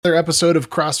Another episode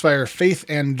of Crossfire Faith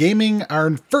and Gaming,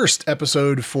 our first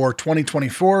episode for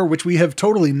 2024, which we have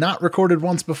totally not recorded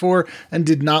once before and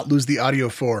did not lose the audio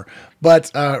for. But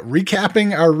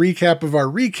recapping our recap of our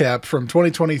recap from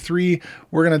 2023,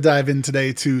 we're going to dive in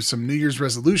today to some New Year's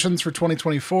resolutions for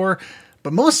 2024.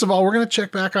 But most of all, we're going to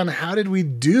check back on how did we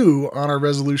do on our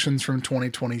resolutions from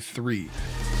 2023.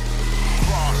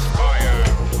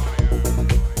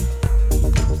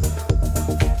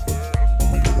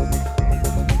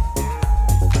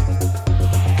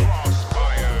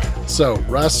 So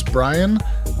Russ, Brian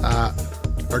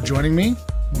are joining me,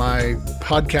 my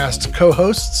podcast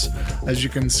co-hosts. As you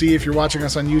can see, if you're watching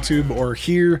us on YouTube, or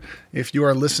here, if you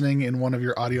are listening in one of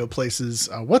your audio places.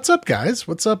 What's up, guys?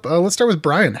 What's up? Let's start with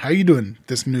Brian. How are you doing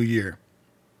this new year?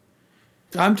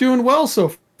 I'm doing well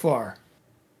so far.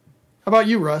 How about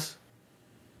you, Russ?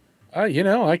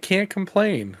 I can't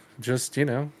complain. Just,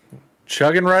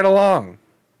 chugging right along.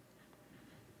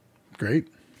 Great.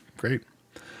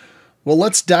 Well,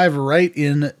 let's dive right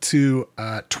into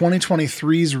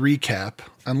 2023's recap,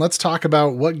 and let's talk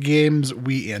about what games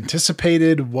we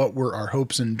anticipated, what were our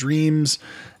hopes and dreams,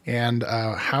 and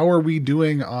how are we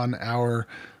doing on our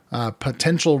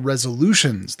potential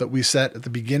resolutions that we set at the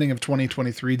beginning of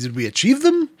 2023. Did we achieve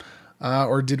them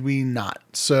or did we not?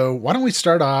 So why don't we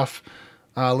start off,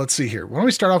 let's see here. Why don't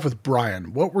we start off with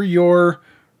Brian? What were your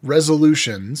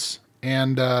resolutions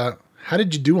and how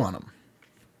did you do on them?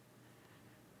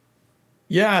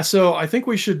 Yeah, so I think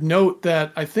we should note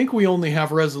that I think we only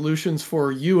have resolutions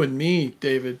for you and me,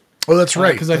 David. Oh, that's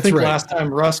right. Because I think last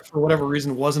time Russ, for whatever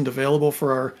reason, wasn't available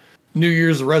for our New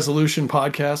Year's resolution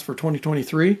podcast for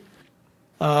 2023.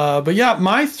 But yeah,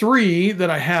 my three that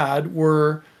I had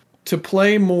were to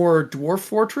play more Dwarf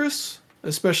Fortress,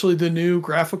 especially the new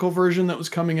graphical version that was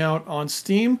coming out on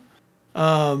Steam.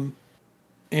 And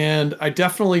I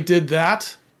definitely did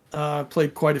that.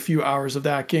 Played quite a few hours of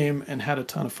that game and had a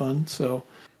ton of fun. So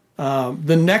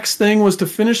the next thing was to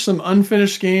finish some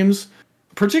unfinished games.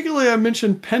 Particularly, I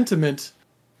mentioned Pentiment.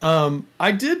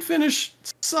 I did finish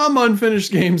some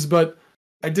unfinished games, but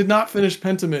I did not finish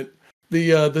Pentiment.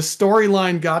 The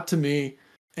storyline got to me,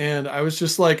 and I was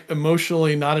just like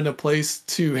emotionally not in a place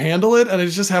to handle it, and I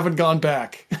just haven't gone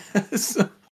back.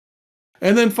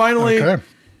 And then finally... Okay.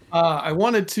 I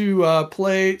wanted to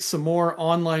play some more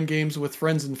online games with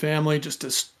friends and family, just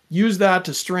to use that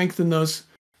to strengthen those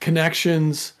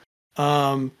connections.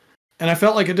 And I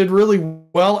felt like I did really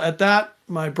well at that.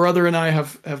 My brother and I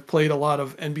have played a lot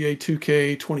of NBA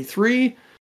 2K23,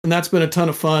 and that's been a ton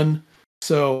of fun.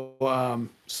 So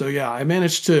yeah, I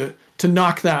managed to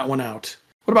knock that one out.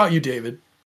 What about you, David?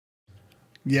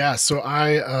 Yeah, so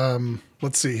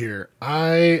let's see here.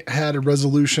 I had a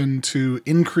resolution to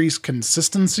increase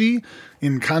consistency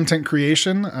in content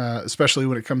creation, especially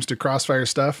when it comes to Crossfire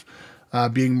stuff,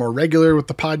 being more regular with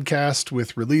the podcast,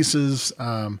 with releases,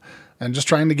 and just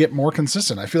trying to get more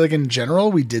consistent. I feel like in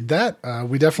general, we did that.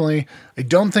 We definitely, I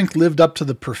don't think, lived up to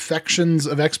the perfections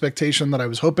of expectation that I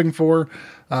was hoping for,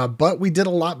 but we did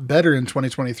a lot better in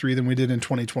 2023 than we did in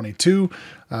 2022.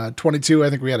 22, I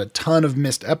think we had a ton of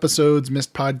missed episodes,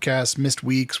 missed podcasts, missed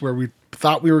weeks where we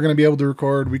thought we were going to be able to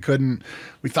record. We couldn't.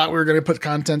 We thought we were going to put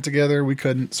content together. We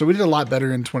couldn't. So we did a lot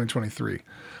better in 2023.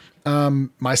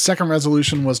 My second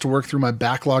resolution was to work through my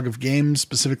backlog of games,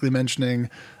 specifically mentioning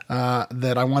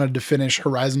that I wanted to finish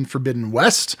Horizon Forbidden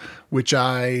West, which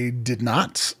I did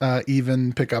not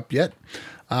even pick up yet.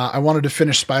 I wanted to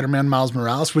finish Spider-Man Miles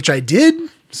Morales, which I did.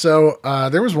 So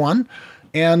there was one.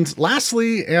 And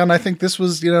lastly, and I think this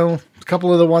was, a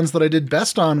couple of the ones that I did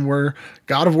best on were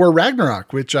God of War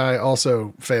Ragnarok, which I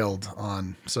also failed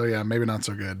on. So yeah, maybe not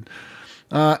so good.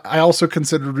 I also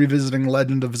considered revisiting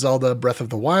Legend of Zelda Breath of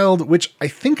the Wild, which I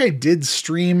think I did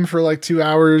stream for like 2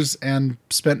 hours and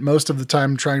spent most of the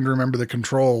time trying to remember the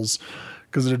controls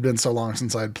because it had been so long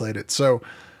since I had played it. So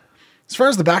as far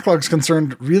as the backlog's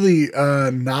concerned, really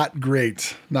not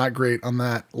great on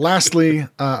that. Lastly,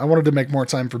 I wanted to make more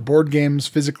time for board games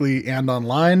physically and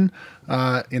online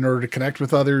in order to connect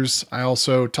with others. I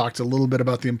also talked a little bit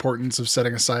about the importance of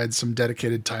setting aside some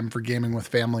dedicated time for gaming with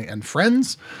family and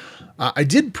friends. I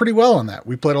did pretty well on that.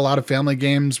 We played a lot of family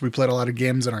games. We played a lot of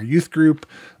games in our youth group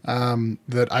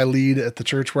that I lead at the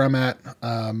church where I'm at.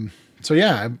 So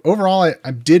yeah, overall,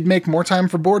 I did make more time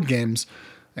for board games.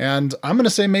 And I'm going to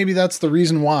say maybe that's the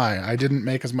reason why I didn't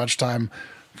make as much time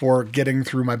for getting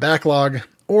through my backlog,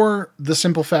 or the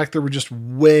simple fact there were just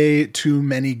way too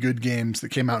many good games that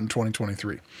came out in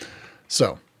 2023.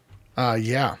 So,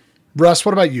 yeah. Russ,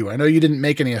 what about you? I know you didn't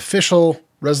make any official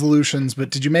resolutions, but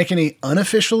did you make any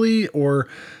unofficially, or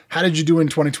how did you do in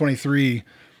 2023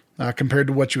 compared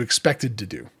to what you expected to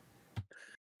do?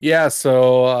 Yeah,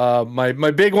 so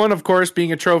my big one, of course,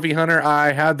 being a trophy hunter,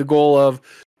 I had the goal of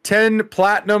 10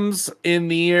 platinums in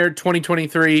the year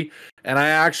 2023, and I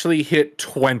actually hit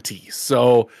 20.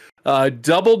 So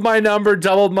doubled my number,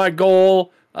 doubled my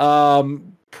goal.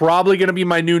 Probably going to be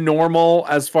my new normal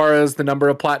as far as the number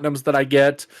of platinums that I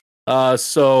get.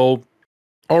 So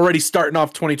already starting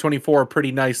off 2024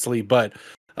 pretty nicely, but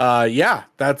yeah,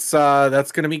 that's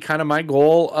going to be kind of my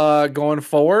goal going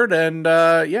forward, and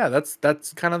yeah,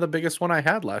 that's kind of the biggest one I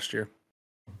had last year.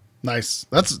 Nice.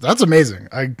 That's amazing.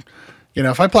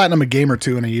 If I platinum a game or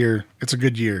two in a year, it's a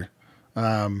good year.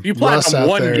 If you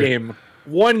platinum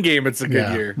one game, it's a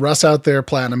good year. Russ out there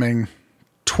platinuming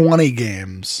 20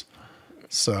 games.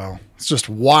 So it's just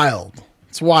wild.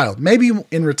 It's wild. Maybe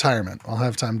in retirement, I'll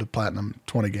have time to platinum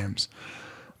 20 games.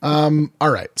 All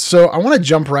right. So I want to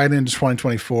jump right into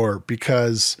 2024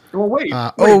 because. Well, wait.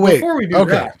 Before we do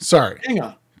that, sorry. Hang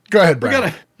on. Go ahead,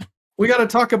 Brian. We got to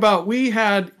talk about. We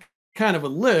had kind of a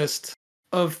list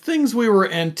of things we were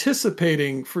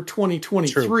anticipating for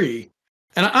 2023. True.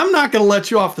 And I'm not going to let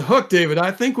you off the hook, David.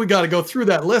 I think we got to go through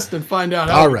that list and find out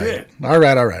how we did. All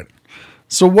right.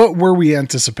 So what were we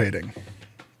anticipating?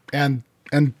 And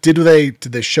did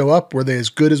they show up? Were they as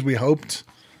good as we hoped?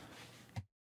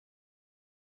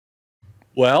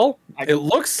 Well, it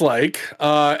looks like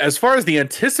as far as the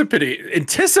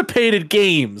anticipated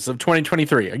games of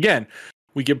 2023, again,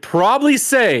 we could probably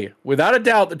say without a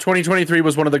doubt that 2023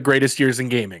 was one of the greatest years in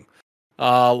gaming.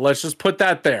 Let's just put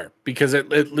that there because it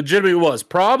legitimately was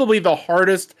probably the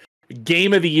hardest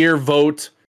game of the year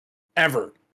vote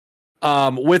ever.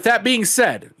 With that being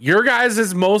said, your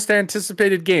guys' most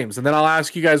anticipated games, and then I'll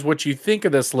ask you guys what you think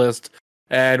of this list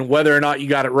and whether or not you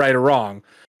got it right or wrong.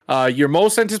 Your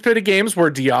most anticipated games were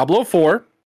Diablo 4,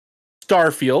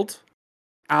 Starfield,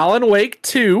 Alan Wake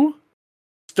 2,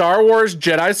 Star Wars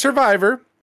Jedi Survivor,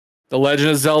 The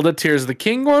Legend of Zelda Tears of the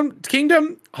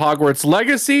Kingdom, Hogwarts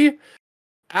Legacy,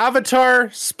 Avatar,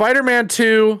 Spider-Man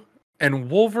 2, and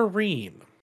Wolverine.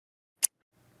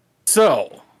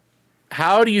 So,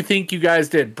 how do you think you guys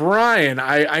did? Brian,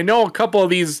 I know a couple of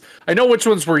these. I know which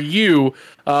ones were you.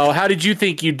 How did you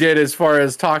think you did as far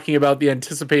as talking about the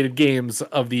anticipated games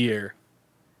of the year?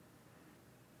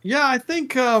 Yeah, I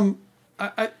think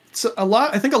I think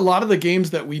a lot of the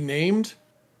games that we named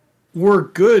were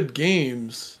good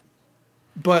games,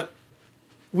 but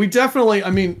we definitely.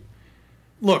 I mean,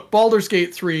 look, Baldur's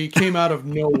Gate 3 came out of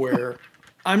nowhere.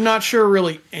 I'm not sure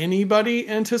really anybody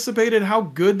anticipated how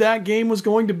good that game was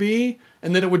going to be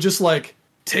and that it would just like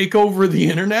take over the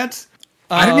internet.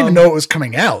 I didn't even know it was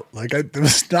coming out. Like it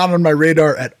was not on my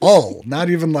radar at all.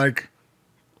 Not even like,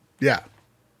 yeah.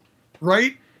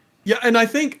 Right. Yeah. And I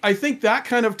think that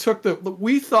kind of took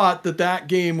we thought that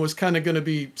game was kind of going to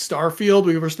be Starfield.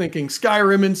 We were thinking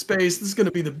Skyrim in space. This is going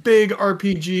to be the big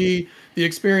RPG, the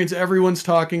experience everyone's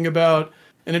talking about.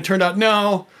 And it turned out,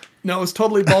 no, it was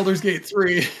totally Baldur's Gate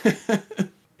 3.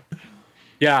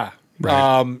 Yeah.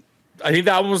 Right. I think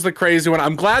that one was the crazy one.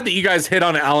 I'm glad that you guys hit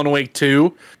on Alan Wake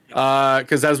 2,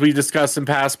 because as we discussed in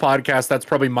past podcasts, that's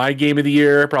probably my game of the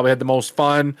year. Probably had the most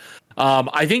fun.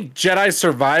 I think Jedi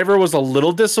Survivor was a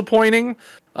little disappointing.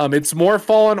 It's more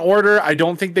Fallen Order. I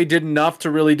don't think they did enough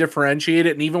to really differentiate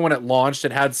it. And even when it launched,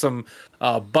 it had some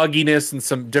bugginess and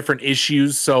some different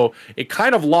issues. So it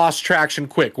kind of lost traction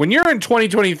quick. When you're in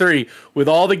 2023 with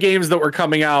all the games that were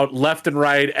coming out left and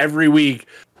right every week,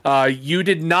 you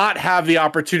did not have the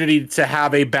opportunity to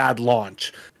have a bad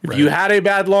launch. If you had a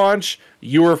bad launch,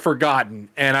 you were forgotten.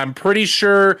 And I'm pretty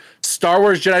sure Star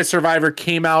Wars Jedi Survivor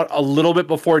came out a little bit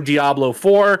before Diablo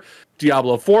 4.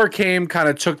 Diablo 4 came, kind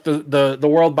of took the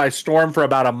world by storm for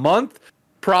about a month.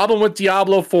 Problem with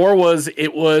Diablo 4 was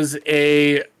it was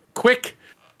a quick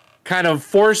kind of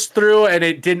force through, and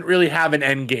it didn't really have an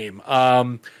end game.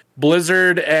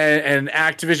 Blizzard and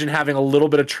Activision having a little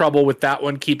bit of trouble with that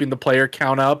one, keeping the player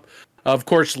count up. Of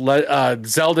course,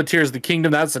 Zelda Tears of the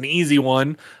Kingdom, that's an easy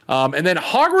one. And then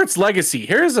Hogwarts Legacy.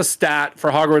 Here's a stat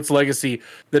for Hogwarts Legacy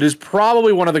that is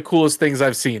probably one of the coolest things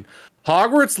I've seen.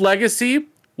 Hogwarts Legacy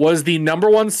was the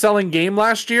 #1 selling game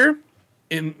last year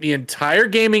in the entire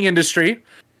gaming industry.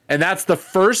 And that's the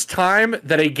first time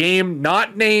that a game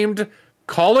not named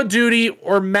Call of Duty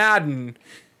or Madden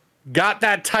got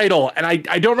that title. And I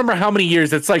don't remember how many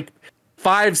years. It's like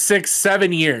 5, 6,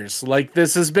 7 years. Like,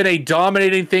 this has been a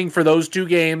dominating thing for those two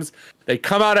games. They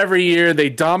come out every year. They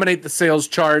dominate the sales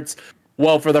charts.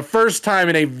 Well, for the first time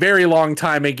in a very long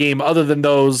time, a game other than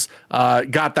those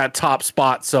got that top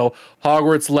spot. So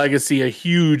Hogwarts Legacy, a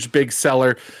huge big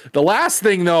seller. The last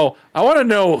thing, though, I want to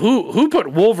know who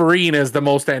put Wolverine as the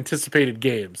most anticipated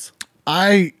games.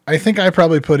 I think I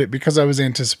probably put it because I was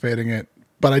anticipating it.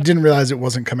 but I didn't realize it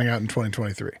wasn't coming out in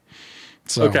 2023.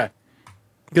 So Okay.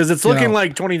 Because it's looking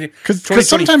like 20. Because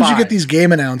sometimes you get these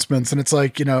game announcements and it's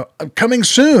like, coming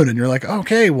soon. And you're like,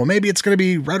 okay, well, maybe it's going to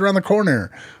be right around the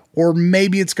corner. Or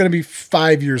maybe it's going to be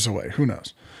 5 years away. Who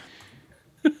knows?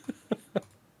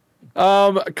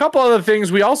 A couple other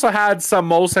things. We also had some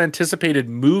most anticipated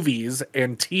movies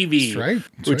and TV,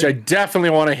 That's which right. I definitely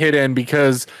want to hit in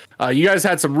because you guys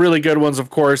had some really good ones, of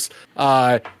course.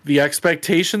 The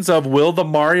expectations of will the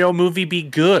Mario movie be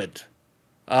good?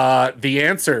 The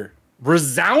answer,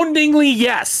 resoundingly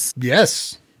yes.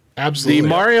 Yes, absolutely. The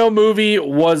Mario movie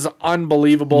was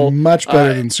unbelievable. Much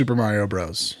better than Super Mario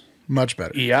Bros. Much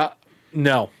better. Yeah.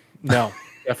 No,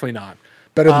 definitely not.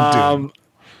 Better than Doom.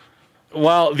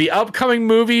 Well, the upcoming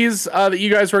movies that you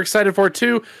guys were excited for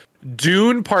too,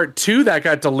 Dune Part 2, that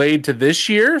got delayed to this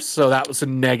year, so that was a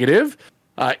negative.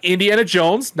 Indiana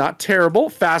Jones, not terrible.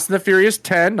 Fast and the Furious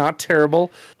 10, not terrible.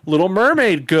 Little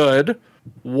Mermaid, good.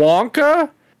 Wonka,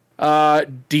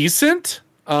 decent.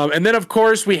 And then, of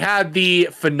course, we had the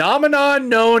phenomenon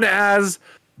known as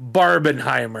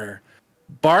Barbenheimer.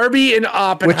 Barbie and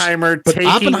Oppenheimer But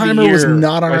Oppenheimer was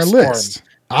not on our list.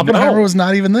 Oppenheimer was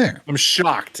not even there. I'm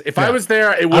shocked. If I was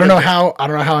there, it would. I don't know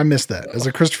how I missed that. As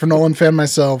a Christopher Nolan fan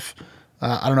myself,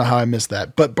 I don't know how I missed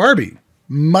that. But Barbie,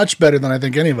 much better than I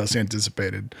think any of us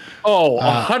anticipated. Oh,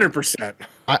 100%.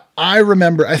 I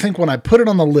remember, I think when I put it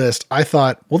on the list, I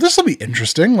thought, well, this will be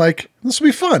interesting. Like, this will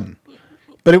be fun.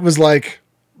 But it was like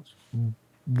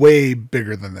way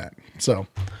bigger than that. So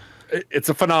it's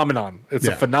a phenomenon. It's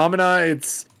a phenomenon.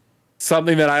 It's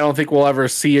something that I don't think we'll ever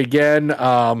see again.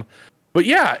 But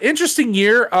yeah, interesting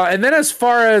year. And then as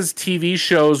far as TV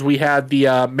shows, we had the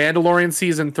Mandalorian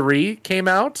season 3 came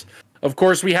out. Of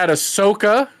course, we had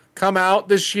Ahsoka come out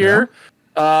this year,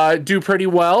 do pretty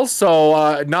well.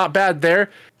 So not bad there.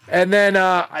 And then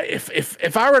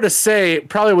if I were to say, it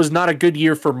probably was not a good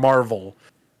year for Marvel.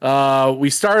 We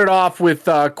started off with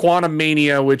Quantum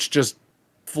Mania, which just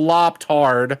flopped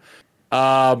hard.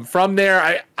 From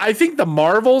there, I think the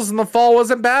Marvels in the fall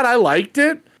wasn't bad. I liked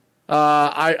it.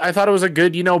 I thought it was a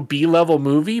good, B-level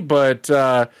movie, but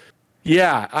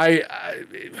yeah, I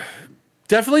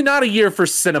definitely not a year for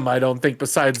cinema, I don't think,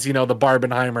 besides, the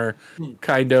Barbenheimer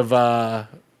kind of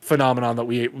phenomenon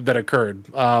that occurred.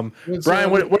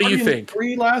 Brian, what do you think?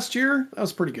 3 last year? That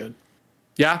was pretty good.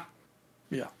 Yeah?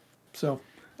 Yeah. So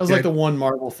that was like the one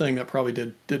Marvel thing that probably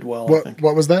did well, I think.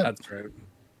 What was that? That's right.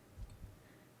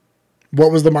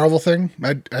 What was the Marvel thing?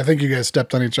 I think you guys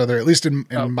stepped on each other, at least in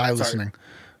my listening.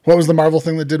 What was the Marvel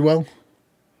thing that did well?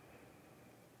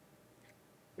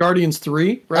 Guardians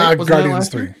 3, right? Wasn't Guardians that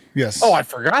last 3, year? yes. Oh, I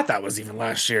forgot that was even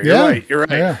last year. Yeah, You're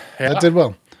right. Yeah, that did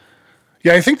well.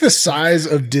 Yeah, I think the size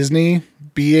of Disney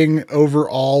being over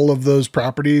all of those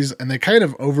properties, and they kind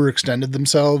of overextended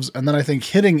themselves, and then I think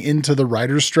hitting into the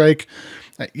writer's strike,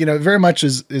 very much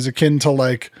is akin to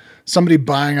like somebody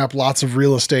buying up lots of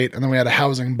real estate and then we had a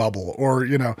housing bubble, or,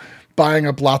 buying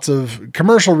up lots of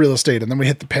commercial real estate and then we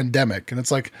hit the pandemic. And it's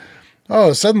like,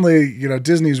 oh, suddenly,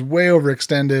 Disney's way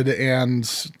overextended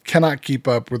and cannot keep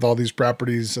up with all these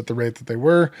properties at the rate that they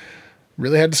were.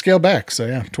 Really had to scale back. So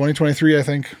yeah, 2023, I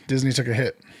think Disney took a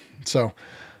hit. So,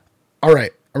 all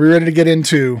right. Are we ready to get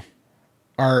into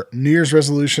our New Year's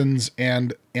resolutions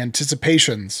and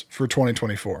anticipations for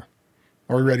 2024?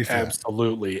 Are we ready for that?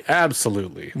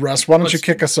 Absolutely. Russ, why don't you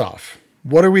kick us off?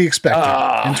 What are we expecting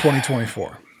in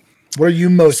 2024? What are you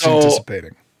most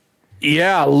anticipating?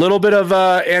 Yeah, a little bit of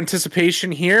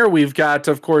anticipation here. We've got,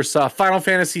 of course, Final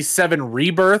Fantasy VII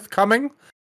Rebirth coming.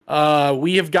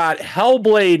 We have got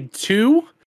Hellblade 2.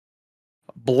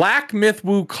 Black Myth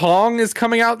Wukong is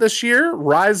coming out this year.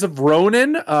 Rise of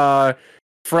Ronin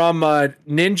from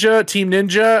Team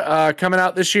Ninja coming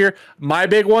out this year. My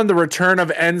big one, the return of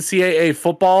NCAA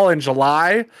football in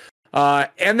July.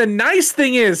 And the nice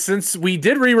thing is, since we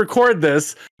did re-record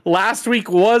this, last week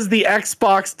was the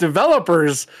Xbox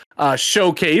Developers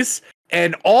Showcase,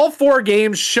 and all 4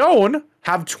 games shown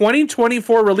have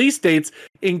 2024 release dates,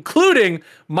 including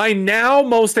my now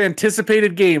most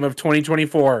anticipated game of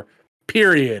 2024,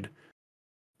 period,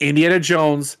 Indiana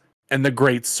Jones and the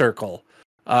Great Circle.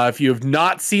 If you have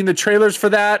not seen the trailers for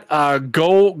that,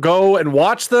 go and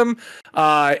watch them.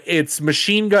 It's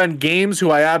Machine Gun Games,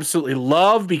 who I absolutely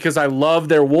love because I love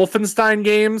their Wolfenstein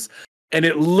games. And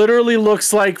it literally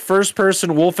looks like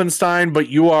first-person Wolfenstein, but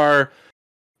you are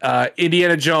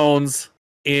Indiana Jones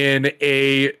in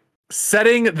a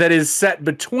setting that is set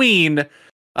between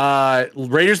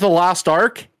Raiders of the Lost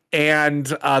Ark and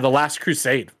The Last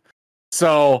Crusade.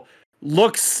 So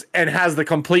looks and has the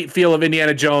complete feel of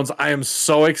Indiana Jones. I am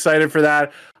so excited for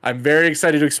that. I'm very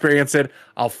excited to experience it.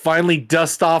 I'll finally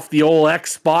dust off the old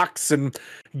Xbox and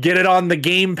get it on the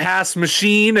Game Pass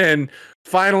machine and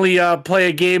finally play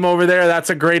a game over there. That's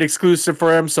a great exclusive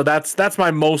for him. So that's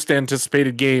my most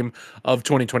anticipated game of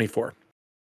 2024.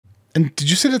 And did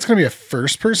you say that's going to be a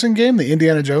first-person game, the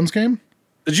Indiana Jones game?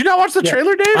 Did you not watch the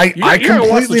trailer, Dave? I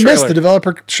completely missed the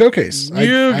developer showcase.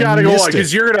 You gotta go watch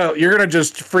because you're gonna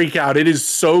just freak out. It is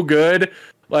so good.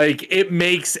 Like it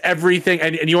makes everything.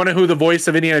 And you want to know who the voice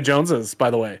of Indiana Jones is,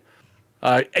 by the way?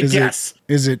 Guess.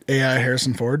 Is it AI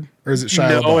Harrison Ford or is it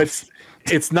Shia LaBeouf? No,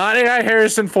 it's not AI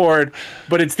Harrison Ford,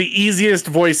 but it's the easiest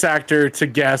voice actor to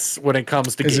guess when it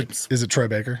comes to games. Is it Troy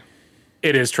Baker?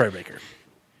 It is Troy Baker.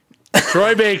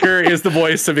 Troy Baker is the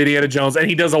voice of Indiana Jones, and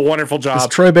he does a wonderful job. Is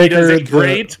Troy Baker he does a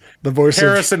great the voice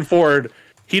Harrison Ford.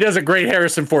 He does a great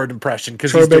Harrison Ford impression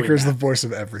because Troy Baker is the voice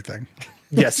of everything.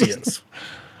 Yes, he is.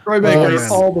 Troy Baker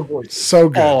is all the voices. So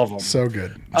good. All of them. So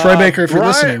good. Troy Baker, if you're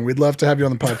listening, we'd love to have you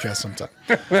on the podcast sometime.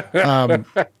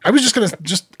 I was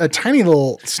just a tiny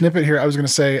little snippet here. I was going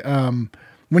to say,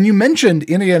 when you mentioned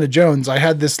Indiana Jones, I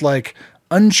had this like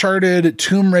Uncharted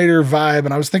Tomb Raider vibe,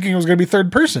 and I was thinking it was going to be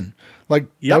third person. Like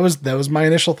that was my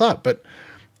initial thought, but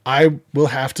I will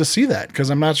have to see that because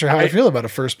I'm not sure how I feel about a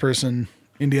first person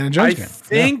Indiana Jones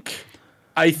game.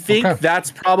 I think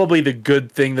that's probably the good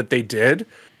thing that they did,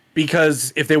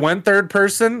 because if they went third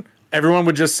person, everyone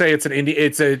would just say it's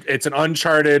an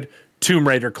Uncharted Tomb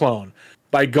Raider clone.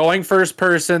 By going first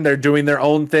person, they're doing their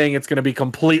own thing. It's going to be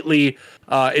completely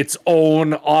its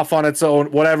own, off on its own,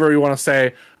 whatever you want to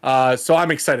say. So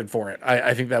I'm excited for it.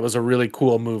 I think that was a really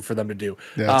cool move for them to do.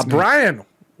 Yeah, Brian,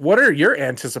 what are your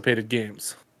anticipated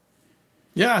games?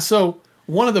 Yeah, so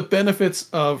one of the benefits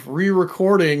of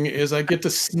re-recording is I get to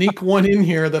sneak one in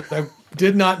here that I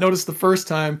did not notice the first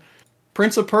time.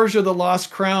 Prince of Persia: The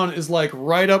Lost Crown is like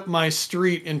right up my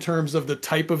street in terms of the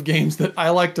type of games that I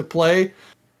like to play.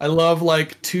 I love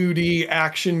like 2D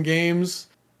action games.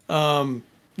 I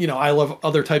love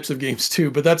other types of games too,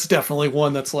 but that's definitely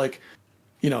one that's like,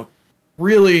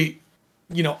 really,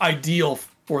 ideal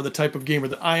for the type of gamer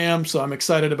that I am. So I'm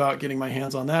excited about getting my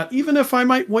hands on that. Even if I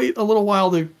might wait a little while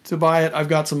to buy it, I've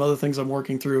got some other things I'm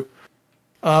working through.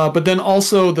 But then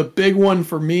also the big one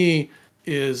for me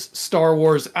is Star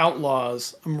Wars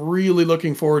Outlaws. I'm really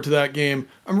looking forward to that game.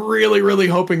 I'm really, really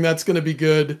hoping that's going to be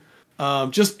good.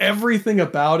 Just everything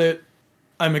about it,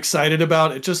 I'm excited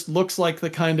about. It just looks like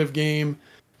the kind of game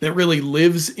that really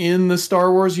lives in the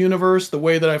Star Wars universe, the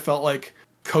way that I felt like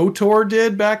KOTOR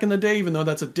did back in the day, even though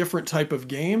that's a different type of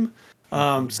game.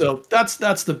 So that's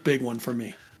the big one for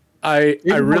me. I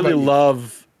really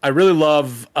love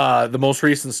the most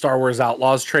recent Star Wars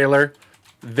Outlaws trailer.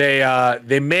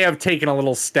 They may have taken a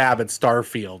little stab at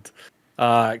Starfield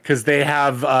because they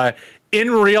have in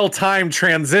real time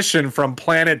transition from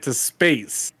planet to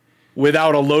space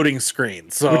without a loading screen.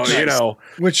 So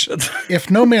which if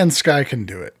No Man's Sky can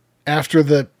do it after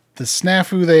the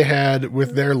snafu they had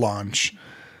with their launch,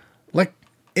 like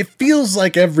it feels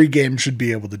like every game should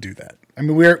be able to do that. I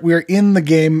mean, we're in the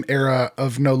game era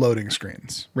of no loading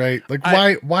screens, right? Like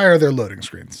why are there loading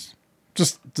screens?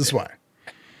 Just why?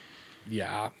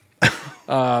 Yeah.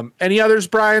 Any others,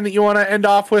 Brian, that you want to end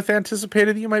off with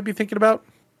anticipated that you might be thinking about?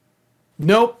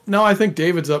 Nope. No, I think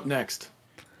David's up next.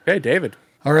 Okay, David.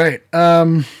 All right.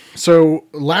 So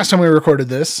last time we recorded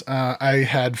this, I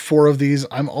had 4 of these.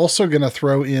 I'm also going to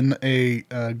throw in a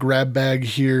grab bag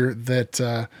here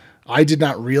that I did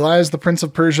not realize the Prince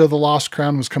of Persia: The Lost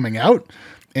Crown was coming out.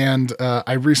 And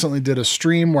I recently did a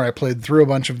stream where I played through a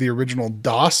bunch of the original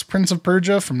DOS Prince of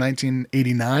Persia from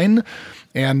 1989.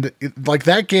 And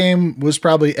that game was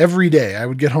probably every day. I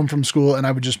would get home from school and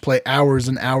I would just play hours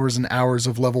and hours and hours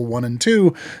of level 1 and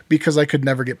 2 because I could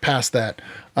never get past that.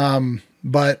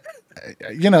 But,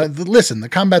 listen, the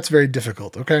combat's very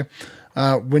difficult, okay?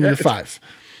 When you're 5.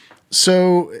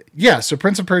 So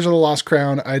Prince of Persia: The Lost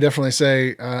Crown, I definitely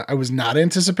say I was not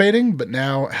anticipating, but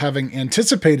now having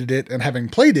anticipated it and having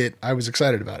played it, I was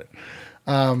excited about it.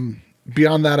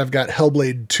 Beyond that, I've got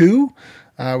Hellblade 2,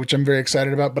 which I'm very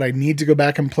excited about, but I need to go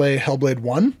back and play Hellblade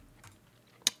 1.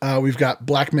 We've got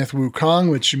Black Myth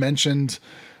Wukong, which you mentioned,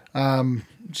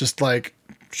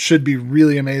 should be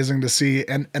really amazing to see.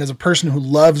 And as a person who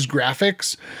loves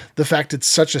graphics, the fact it's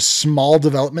such a small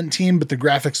development team, but the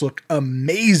graphics look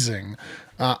amazing.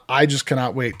 I just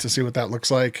cannot wait to see what that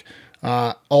looks like.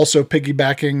 Also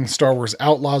piggybacking Star Wars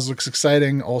Outlaws looks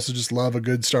exciting. Also just love a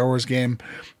good Star Wars game.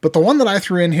 But the one that I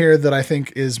threw in here that I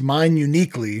think is mine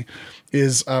uniquely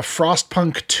is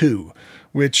Frostpunk 2.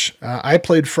 Which I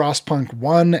played Frostpunk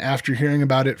 1 after hearing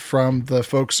about it from the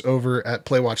folks over at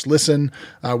Play Watch Listen,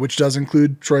 which does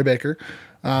include Troy Baker.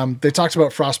 They talked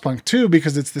about Frostpunk 2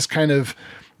 because it's this kind of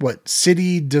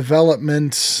city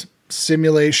development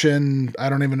simulation. I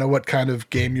don't even know what kind of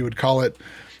game you would call it.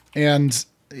 And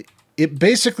it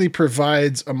basically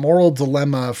provides a moral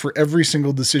dilemma for every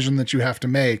single decision that you have to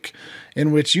make,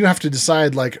 in which you have to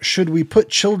decide, like, should we put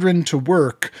children to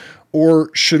work or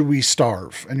should we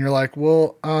starve? And you're like,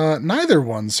 well, neither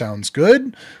one sounds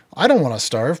good. I don't want to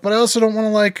starve, but I also don't want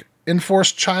to like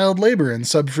enforce child labor in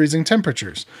sub-freezing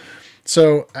temperatures.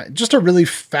 So just a really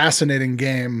fascinating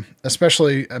game,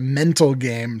 especially a mental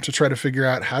game to try to figure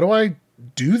out, how do I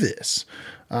do this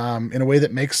in a way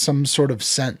that makes some sort of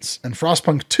sense? And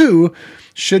Frostpunk 2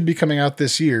 should be coming out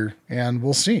this year, and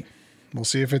we'll see. We'll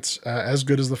see if it's as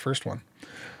good as the first one.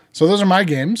 So those are my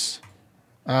games.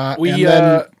 Go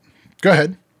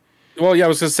ahead. Well, yeah, I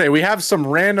was going to say, we have some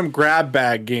random grab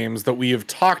bag games that we have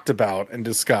talked about and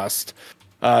discussed.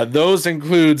 Those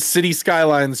include City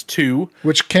Skylines 2.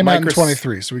 Which came out in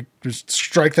 23, so we just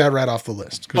strike that right off the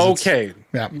list. Okay.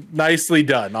 Yeah. Nicely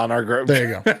done on our group. There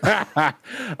you go.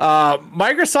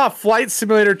 Microsoft Flight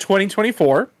Simulator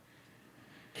 2024.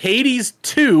 Hades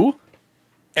 2.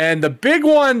 And the big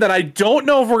one that I don't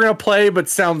know if we're going to play, but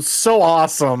sounds so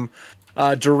awesome,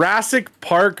 Jurassic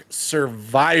Park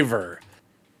Survivor.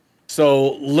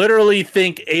 So literally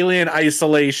think Alien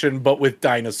Isolation, but with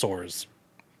dinosaurs.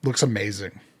 Looks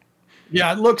amazing.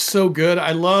 Yeah, it looks so good.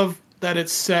 I love that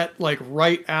it's set like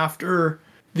right after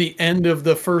the end of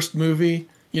the first movie.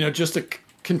 You know, just a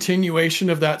continuation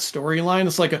of that storyline.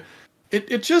 It's like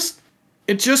it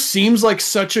just seems like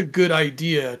such a good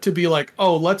idea to be like,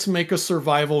 oh, let's make a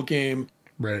survival game,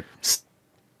 right,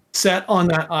 set on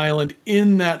that island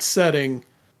in that setting.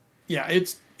 Yeah,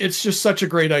 it's just such a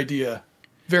great idea.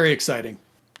 Very exciting.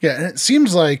 Yeah, and it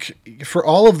seems like for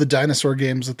all of the dinosaur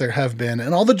games that there have been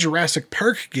and all the Jurassic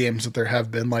Park games that there have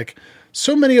been, like,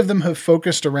 so many of them have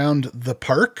focused around the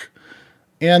park.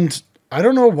 And I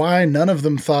don't know why none of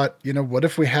them thought, you know, what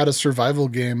if we had a survival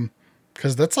game?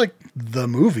 Because that's like the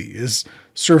movie is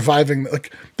surviving.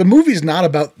 Like, the movie's not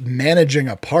about managing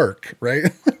a park,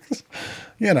 right?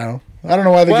 You know, I don't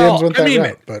know why the games went that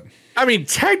route, but... I mean,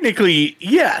 technically,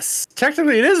 yes.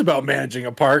 Technically, it is about managing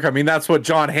a park. I mean, that's what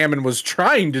John Hammond was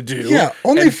trying to do. Yeah,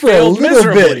 only for a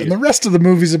little bit. And the rest of the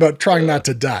movie's about trying not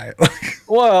to die.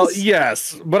 Well,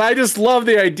 yes. But I just love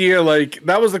the idea. Like,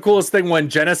 that was the coolest thing when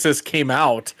Genesis came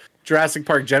out. Jurassic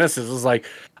Park Genesis was like,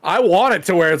 I want it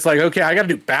to where it's like, okay, I got to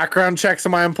do background checks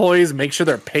on my employees, make sure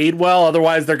they're paid well.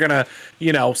 Otherwise, they're going to,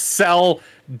 you know, sell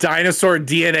dinosaur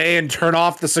DNA and turn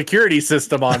off the security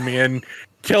system on me and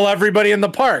kill everybody in the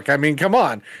park. I mean, come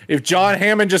on. If John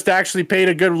Hammond just actually paid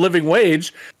a good living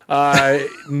wage,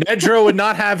 Nedro would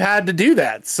not have had to do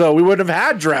that. So we wouldn't have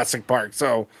had Jurassic Park.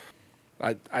 So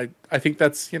I think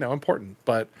that's, you know, important.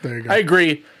 But I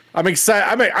agree. I'm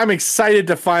excited. I'm excited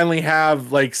to finally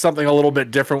have like something a little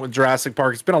bit different with Jurassic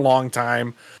Park. It's been a long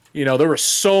time. You know, there were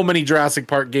so many Jurassic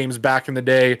Park games back in the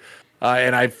day,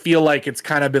 and I feel like it's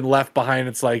kind of been left behind.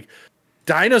 It's like,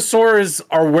 dinosaurs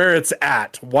are where it's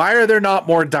at. Why are there not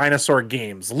more dinosaur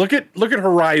games? Look at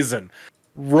Horizon.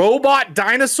 Robot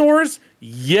dinosaurs?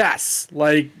 Yes.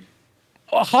 Like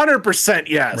 100%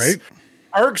 yes. Right?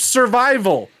 Ark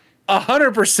Survival?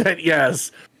 100%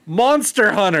 yes.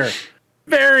 Monster Hunter?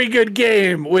 Very good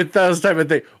game with those type of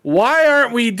things. Why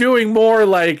aren't we doing more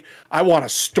like, I want a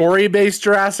story-based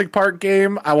Jurassic Park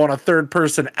game. I want a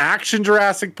third-person action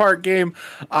Jurassic Park game.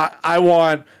 I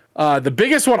want... the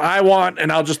biggest one I want,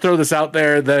 and I'll just throw this out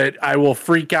there, that I will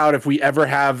freak out if we ever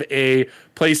have a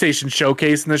PlayStation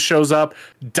showcase and this shows up,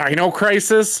 Dino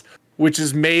Crisis, which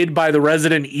is made by the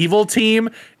Resident Evil team.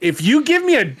 If you give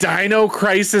me a Dino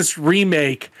Crisis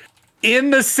remake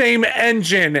in the same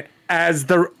engine as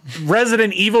the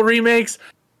Resident Evil remakes,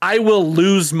 I will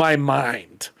lose my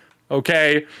mind.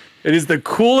 Okay? It is the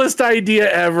coolest idea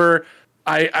ever.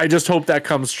 I just hope that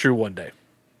comes true one day.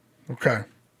 Okay.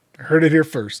 Heard it here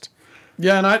first.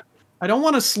 Yeah, and I don't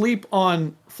want to sleep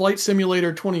on Flight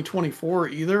Simulator 2024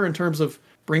 either in terms of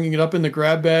bringing it up in the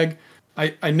grab bag.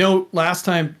 I know last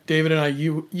time David and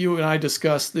you and I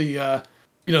discussed the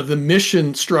the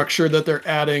mission structure that they're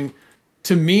adding.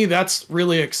 To me, that's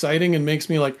really exciting and makes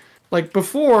me like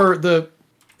before, the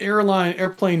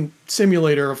airplane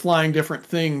simulator of flying different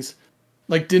things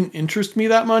like didn't interest me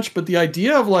that much, but the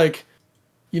idea of like,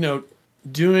 you know,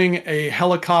 doing a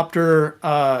helicopter,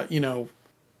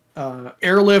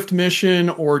 airlift mission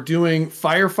or doing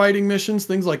firefighting missions,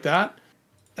 things like that,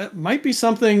 that might be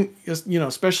something, you know,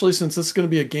 especially since this is going to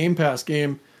be a Game Pass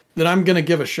game, that I'm going to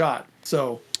give a shot.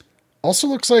 So, also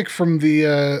looks like from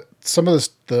the some of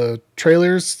the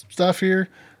trailers stuff here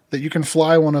that you can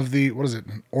fly one of the, what is it,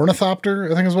 an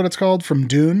ornithopter, I think is what it's called, from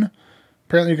Dune,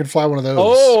 Apparently, you can fly one of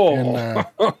those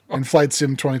in Flight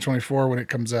Sim 2024 when it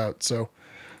comes out. So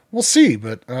we'll see.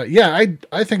 But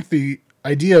I think the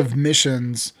idea of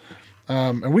missions,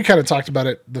 and we kind of talked about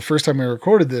it the first time we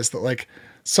recorded this, that like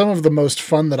some of the most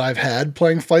fun that I've had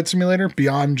playing Flight Simulator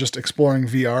beyond just exploring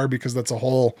VR, because that's a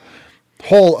whole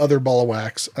other ball of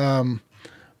wax.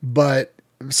 But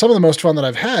some of the most fun that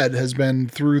I've had has been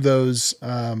through those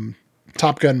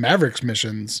Top Gun Mavericks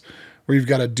missions where you've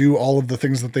got to do all of the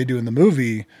things that they do in the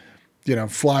movie, you know,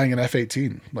 flying an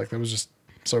F-18. Like, that was just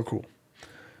so cool.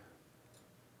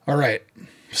 All right.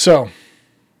 So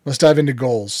let's dive into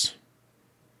goals.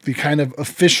 The kind of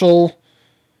official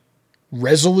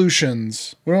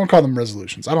resolutions. We don't call them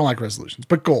resolutions. I don't like resolutions,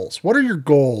 but goals. What are your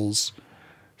goals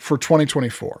for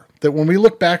 2024? That when we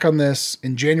look back on this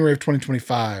in January of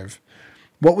 2025,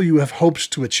 what will you have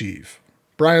hoped to achieve?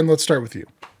 Brian, let's start with you.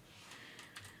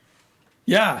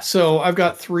 Yeah, so I've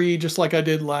got 3, just like I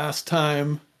did last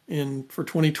time for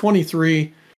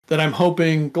 2023, that I'm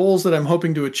hoping, goals that I'm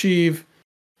hoping to achieve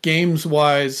games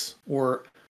wise, or,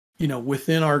 you know,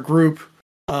 within our group.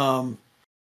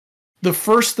 The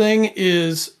first thing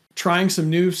is trying some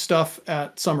new stuff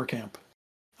at summer camp.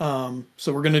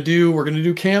 So we're going to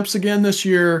do camps again this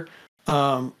year.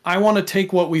 I want to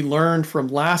take what we learned from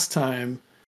last time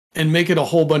and make it a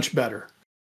whole bunch better.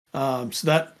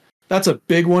 So that's a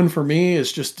big one for me,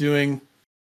 is just doing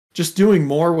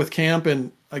more with camp,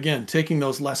 and again, taking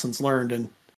those lessons learned and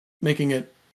making it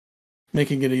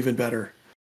even better.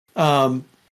 The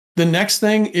next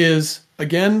thing is,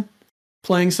 again,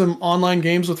 playing some online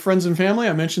games with friends and family.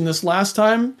 I mentioned this last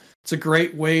time. It's a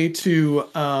great way to,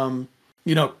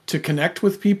 to connect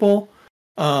with people,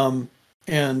 and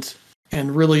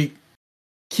really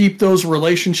keep those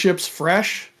relationships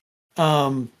fresh.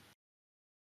 And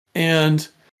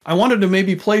I wanted to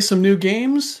maybe play some new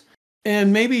games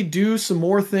and maybe do some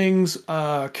more things,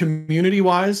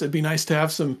 community-wise. It'd be nice to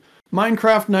have some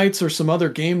Minecraft nights or some other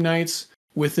game nights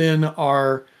within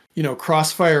our,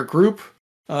 Crossfire group,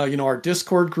 our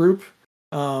Discord group,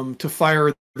 to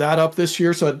fire that up this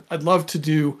year. So I'd love to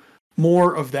do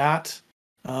more of that.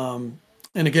 And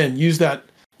again,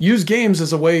 use games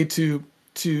as a way to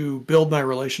build my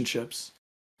relationships.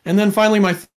 And then finally,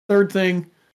 my third thing,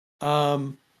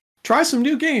 try some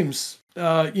new games,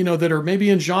 that are maybe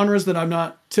in genres that I'm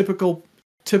not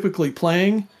typically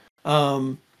playing.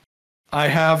 I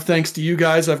have, thanks to you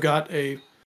guys, I've got an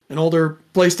older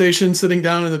PlayStation sitting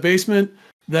down in the basement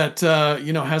that,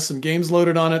 has some games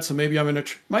loaded on it. So maybe I'm going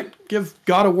to might give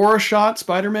God of War a shot,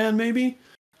 Spider-Man maybe.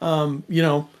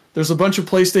 There's a bunch of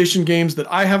PlayStation games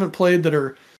that I haven't played that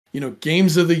are,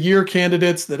 games of the year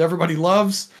candidates that everybody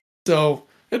loves. So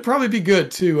it'd probably be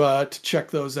good to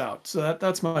check those out. So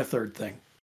that's my third thing.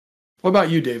 What about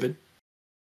you, David?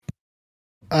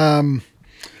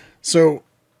 So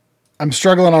I'm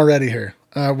struggling already here.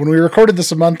 When we recorded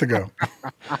this a month ago,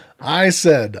 I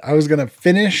said I was going to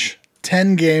finish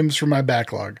 10 games from my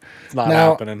backlog. It's not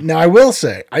happening. Now I will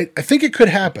say, I think it could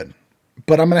happen,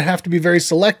 but I'm going to have to be very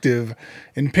selective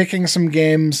in picking some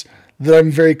games that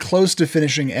I'm very close to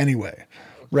finishing anyway.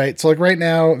 Right. So like right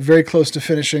now, very close to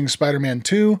finishing Spider-Man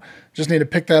 2. Just need to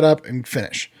pick that up and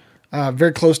finish.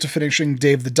 Very close to finishing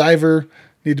Dave the Diver.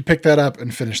 Need to pick that up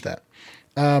and finish that.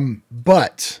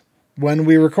 But when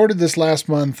we recorded this last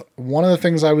month, one of the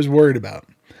things I was worried about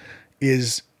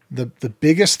is the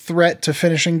biggest threat to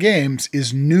finishing games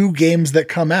is new games that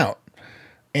come out.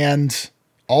 And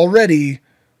already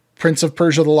Prince of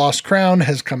Persia: The Lost Crown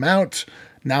has come out.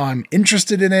 Now I'm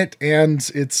interested in it,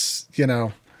 and it's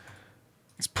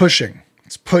pushing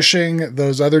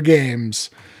those other games.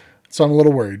 So I'm a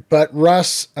little worried. But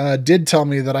Russ did tell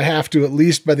me that I have to, at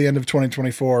least by the end of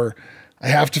 2024, I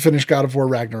have to finish God of War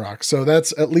Ragnarok. So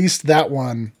that's at least that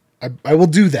one. I will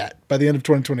do that by the end of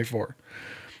 2024.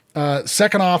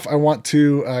 Second off, I want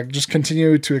to just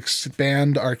continue to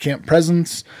expand our camp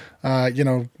presence.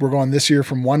 We're going this year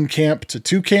from 1 camp to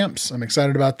 2 camps. I'm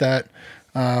excited about that.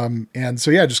 And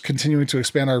so, just continuing to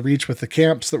expand our reach with the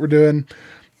camps that we're doing.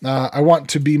 I want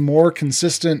to be more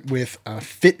consistent with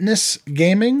fitness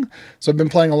gaming. So I've been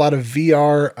playing a lot of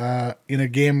VR in a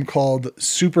game called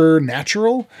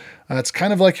Supernatural. It's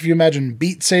kind of like if you imagine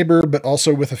Beat Saber, but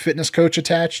also with a fitness coach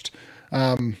attached.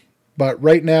 But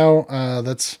right now,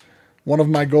 that's one of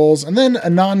my goals. And then a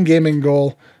non-gaming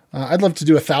goal. I'd love to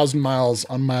do 1,000 miles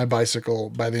on my bicycle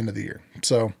by the end of the year.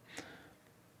 So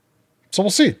we'll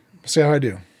see. See how I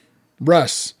do.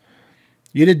 Russ,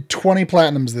 you did 20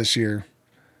 platinums this year.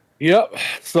 Yep.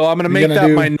 So I'm going to make that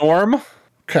my norm.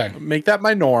 Okay. Make that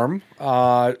my norm.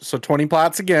 So 20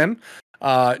 plats again.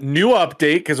 New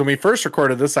update, because when we first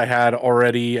recorded this, I had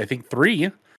already, I think,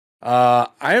 3. I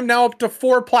am now up to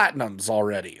 4 platinums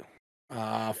already.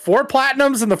 4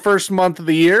 platinums in the first month of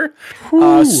the year.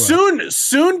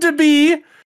 Soon to be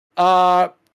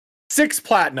 6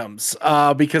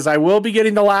 platinums, because I will be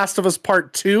getting The Last of Us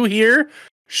Part 2 here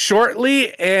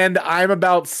shortly, and I'm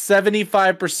about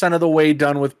 75% of the way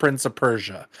done with Prince of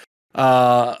Persia,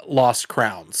 Lost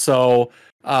Crown. So,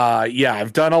 yeah,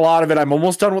 I've done a lot of it. I'm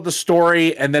almost done with the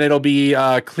story, and then it'll be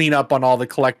clean up on all the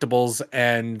collectibles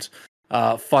and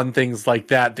fun things like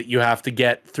that you have to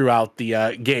get throughout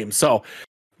the game. So,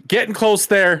 getting close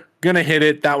there. Gonna hit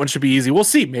it. That one should be easy. We'll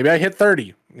see. Maybe I hit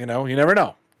 30. You know, you never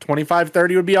know. 25,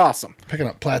 30 would be awesome. Picking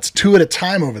up plats 2 at a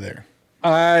time over there.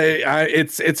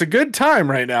 It's a good time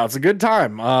right now. It's a good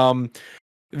time.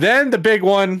 Then the big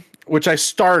one, which I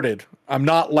started, I'm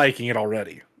not liking it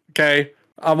already. Okay.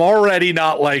 I'm already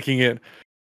not liking it.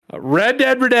 Red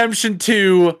Dead Redemption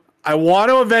 2. I want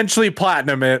to eventually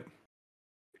platinum it.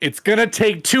 It's going to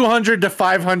take 200 to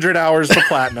 500 hours to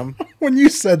platinum. When you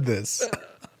said this.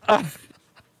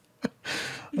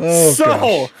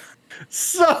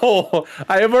 So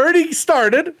I have already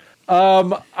started.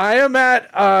 I am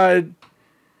at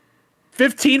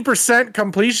 15%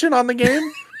 completion on the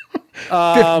game.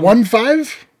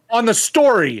 1-5? On the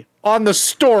story.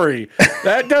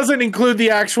 That doesn't include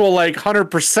the actual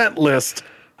 100% list.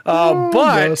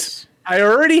 But yes. I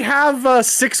already have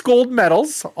 6 gold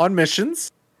medals on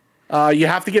missions. You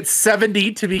have to get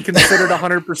 70 to be considered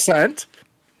 100%.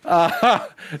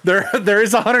 There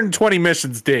is 120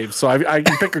 missions, Dave, so I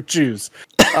can pick or choose.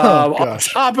 On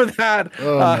top of that,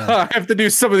 I have to do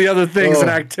some of the other things and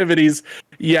activities.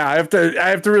 Yeah, I have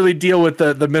to really deal with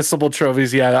the missable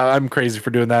trophies. Yeah, I'm crazy for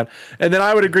doing that. And then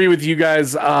I would agree with you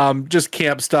guys. Just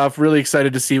camp stuff. Really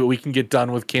excited to see what we can get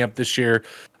done with camp this year.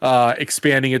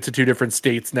 Expanding it to 2 different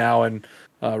states now, and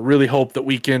really hope that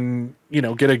we can,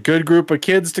 get a good group of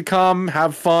kids to come,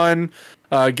 have fun,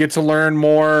 get to learn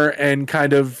more, and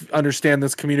kind of understand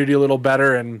this community a little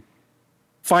better, and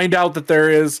find out that there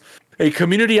is a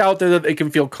community out there that they can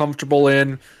feel comfortable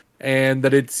in, and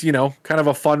that it's, kind of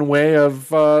a fun way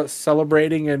of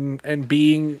celebrating and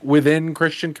being within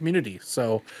Christian community.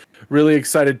 So really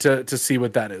excited to see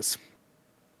what that is.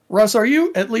 Russ, are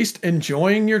you at least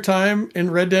enjoying your time in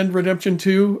Red Dead Redemption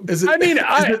 2? Is it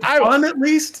fun at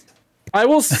least? I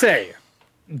will say,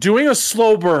 doing a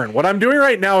slow burn. What I'm doing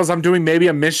right now is I'm doing maybe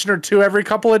a mission or 2 every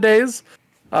couple of days.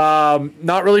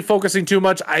 Not really focusing too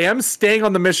much. I am staying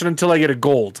on the mission until I get a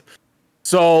gold.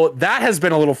 So that has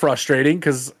been a little frustrating,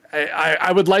 because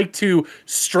I would like to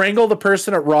strangle the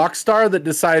person at Rockstar that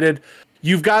decided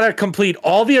you've got to complete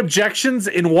all the objections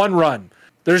in one run.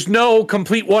 There's no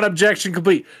complete one objection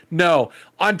complete. No.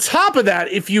 On top of that,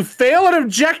 if you fail an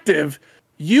objective,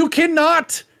 you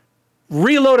cannot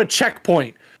reload a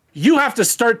checkpoint. You have to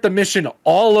start the mission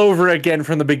all over again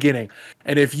from the beginning.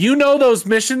 And if you know those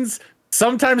missions,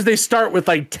 sometimes they start with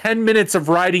 10 minutes of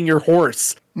riding your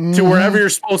horse to wherever you're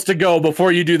supposed to go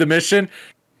before you do the mission.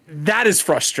 That is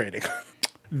frustrating.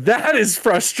 That is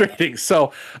frustrating.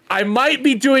 So I might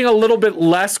be doing a little bit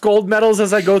less gold medals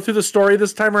as I go through the story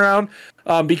this time around,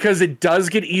 because it does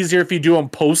get easier if you do them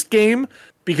post game,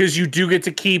 because you do get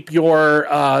to keep your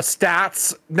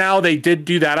stats. Now they did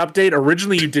do that update.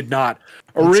 Originally you did not.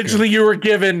 Originally you were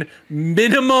given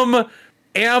minimum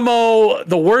ammo,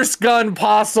 the worst gun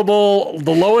possible,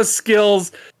 the lowest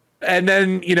skills. And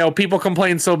then, people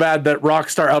complained so bad that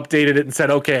Rockstar updated it and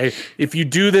said, okay, if you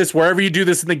do this, wherever you do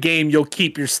this in the game, you'll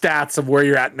keep your stats of where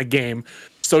you're at in the game.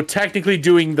 So technically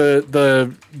doing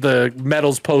the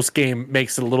medals post game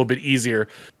makes it a little bit easier.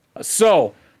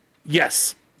 So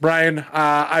yes, Brian,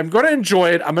 I'm going to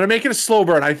enjoy it. I'm going to make it a slow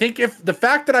burn. I think if the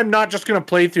fact that I'm not just going to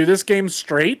play through this game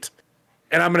straight,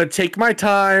 and I'm going to take my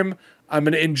time, I'm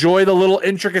going to enjoy the little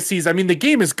intricacies. I mean, the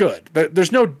game is good.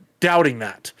 There's no doubting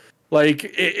that.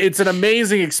 It's an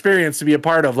amazing experience to be a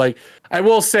part of. I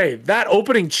will say that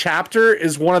opening chapter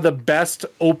is one of the best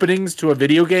openings to a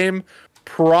video game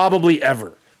probably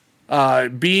ever.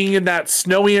 Being in that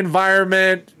snowy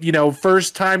environment,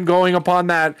 first time going upon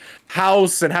that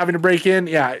house and having to break in.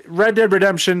 Yeah, Red Dead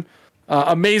Redemption,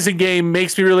 amazing game.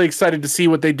 Makes me really excited to see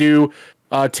what they do.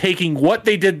 Taking what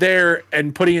they did there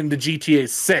and putting it into GTA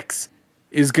 6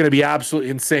 is going to be absolutely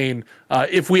insane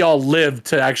if we all live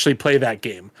to actually play that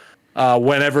game.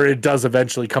 Whenever it does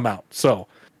eventually come out. So,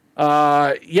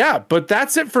 yeah, but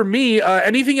that's it for me.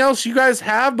 Anything else you guys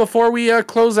have before we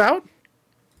close out?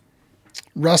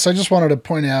 Russ, I just wanted to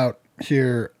point out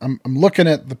here, I'm looking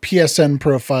at the PSN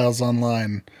profiles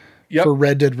online for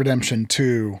Red Dead Redemption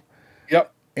 2.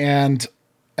 Yep. And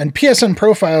PSN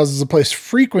profiles is a place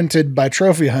frequented by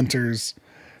trophy hunters,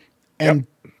 and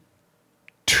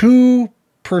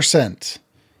 2%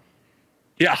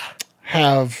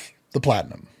 have the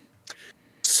platinum.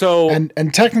 So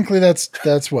And technically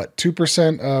that's what,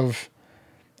 2% of,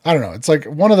 I don't know. It's like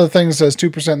one of the things says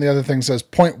 2% and the other thing says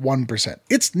 0.1%.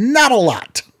 It's not a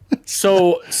lot.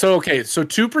 So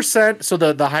 2%. So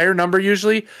the higher number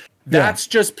usually, that's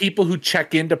just people who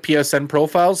check into PSN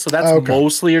profiles. So that's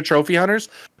mostly your trophy hunters.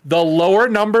 The lower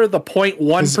number, the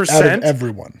 0.1%,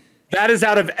 everyone. That is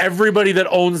out of everybody that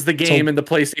owns the game in the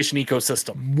PlayStation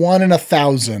ecosystem. 1 in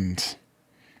 1,000.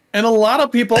 And a lot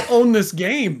of people own this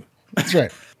game. That's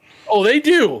right. Oh, they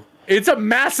do. It's a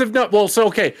massive number. Well, so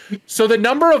the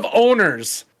number of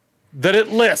owners that it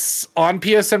lists on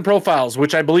PSN profiles,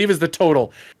 which I believe is the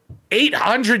total,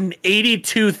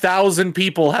 882,000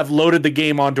 people have loaded the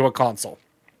game onto a console.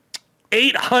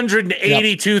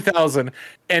 882,000,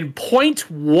 and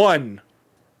 0.1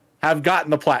 have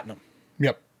gotten the platinum.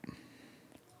 Yep.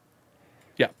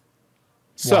 Yeah.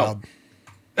 So. Wild.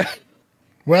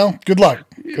 Well, good luck.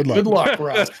 Good luck,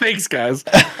 Ross. Thanks, guys.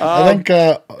 I think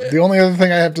the only other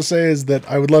thing I have to say is that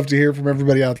I would love to hear from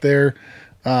everybody out there.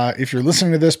 If you're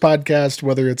listening to this podcast,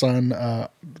 whether it's on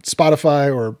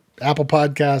Spotify or Apple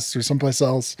Podcasts or someplace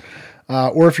else,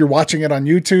 or if you're watching it on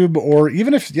YouTube, or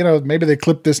even if, maybe they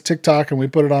clip this TikTok and we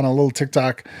put it on a little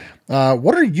TikTok,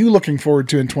 what are you looking forward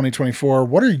to in 2024?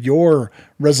 What are your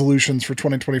resolutions for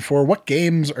 2024? What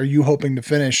games are you hoping to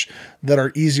finish that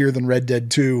are easier than Red Dead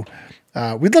 2?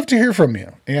 We'd love to hear from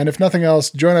you. And if nothing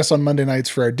else, join us on Monday nights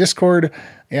for our Discord.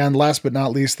 And last but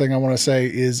not least thing I want to say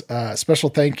is a special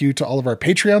thank you to all of our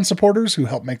Patreon supporters who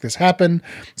helped make this happen.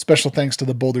 Special thanks to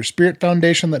the Boulder Spirit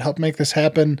Foundation that helped make this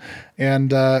happen.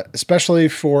 And especially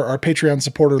for our Patreon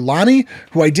supporter, Lonnie,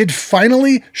 who I did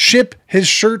finally ship his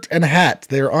shirt and hat.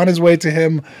 They're on his way to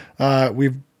him.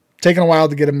 We've taken a while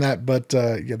to get him that, but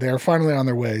they are finally on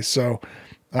their way. So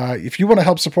if you want to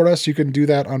help support us, you can do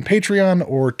that on Patreon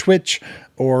or Twitch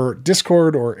or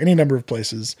Discord or any number of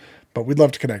places, but we'd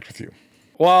love to connect with you.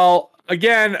 Well,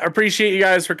 again, appreciate you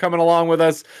guys for coming along with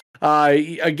us.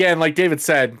 Again, like David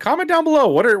said, comment down below.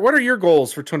 What are your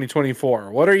goals for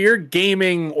 2024? What are your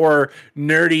gaming or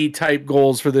nerdy type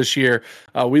goals for this year?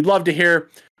 We'd love to hear.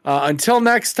 Until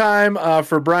next time,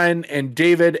 for Brian and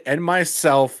David and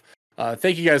myself,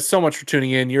 thank you guys so much for tuning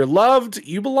in. You're loved,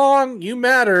 you belong, you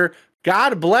matter.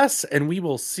 God bless, and we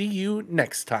will see you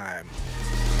next time.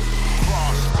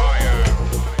 Crossfire.